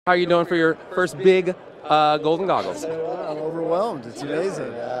How are you doing for your first big Golden Goggles? I'm overwhelmed. It's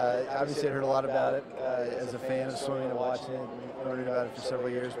amazing. Obviously, I heard a lot about it as a fan of swimming and watching it and learning about it for several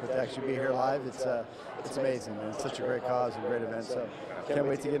years. But to actually be here live, it's amazing. And it's such a great cause and great event. So can't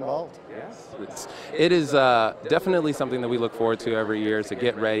wait to get involved. Yes. It is definitely something that we look forward to every year to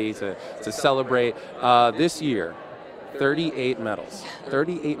get ready, to celebrate. This year, 38 medals.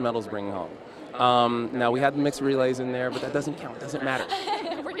 38 medals bringing home. Now, we had the mixed relays in there, but that doesn't count. It doesn't matter.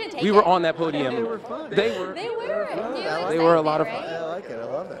 We were on that podium. They were fun. They were. They were fun. They were a lot of fun. I like it. I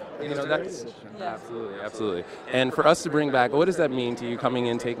love it. You know, that's absolutely. And for us to bring back, what does that mean to you coming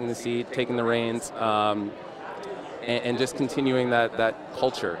in, taking the seat, taking the reins, and just continuing that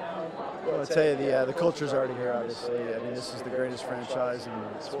culture? Well, I'll tell you, the culture's already here, obviously. I mean, this is the greatest franchise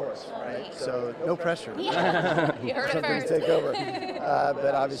in sports, right? So no pressure. You heard it first. To take over.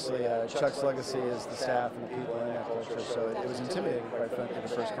 But obviously, Chuck's legacy is the staff and the people in that culture. So it was intimidating, quite frankly, to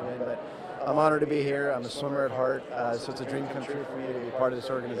first come in. But I'm honored to be here. I'm a swimmer at heart, so it's a dream come true for me to be part of this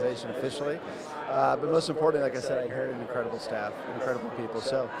organization officially. But most importantly, like I said, I inherited an incredible staff, incredible people.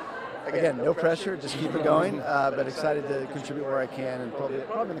 So again, no pressure, just keep it going, but excited to contribute where I can, and probably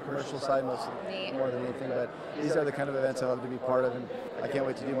in the commercial side more than anything, but these are the kind of events I love to be part of, and I can't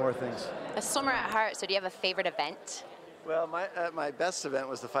wait to do more things. A swimmer at heart, so do you have a favorite event? Well, my best event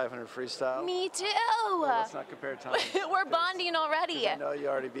was the 500 freestyle. Me too! Well, let's not compare time. We're bonding already. I know you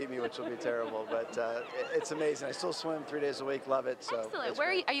already beat me, which will be terrible, but it's amazing. I still swim 3 days a week, love it. So excellent. Where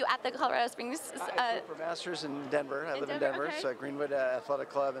are you at the Colorado Springs? I swim for Masters in Denver. I live in Denver, okay. so at Greenwood Athletic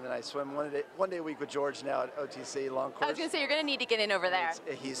Club, and then I swim one day a week with George now at OTC long course. I was going to say, you're going to need to get in over there.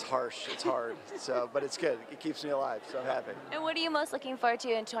 He's harsh. It's hard. But it's good. It keeps me alive, so I'm happy. And what are you most looking forward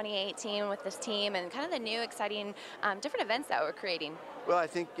to in 2018 with this team and kind of the new, exciting, different events that we're creating? Well, I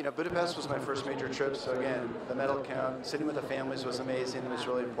think, Budapest was my first major trip, so again, the medal count, sitting with the families was amazing. It was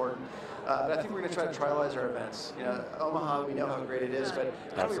really important. But I think we're going to try to trialize our events. Omaha, we know how great it is, but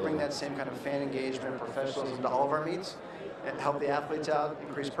how do we bring that same kind of fan engagement, professionalism to all of our meets, and help the athletes out,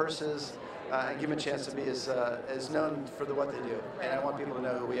 increase purses, and give them a chance to be as known for what they do. And I want people to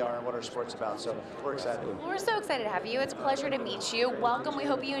know who we are and what our sport's about, so we're excited. Well, we're so excited to have you. It's a pleasure to meet you. Welcome. We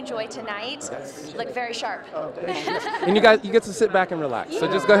hope you enjoy tonight. You look very sharp. Oh, thank you. And you get to sit back and relax. So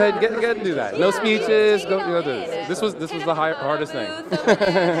just go ahead and do that. No speeches. Go do this. This was the hardest thing.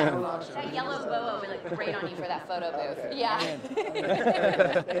 That yellow boa would look great on you for that photo booth. Okay. Yeah.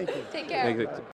 Thank you. Take care.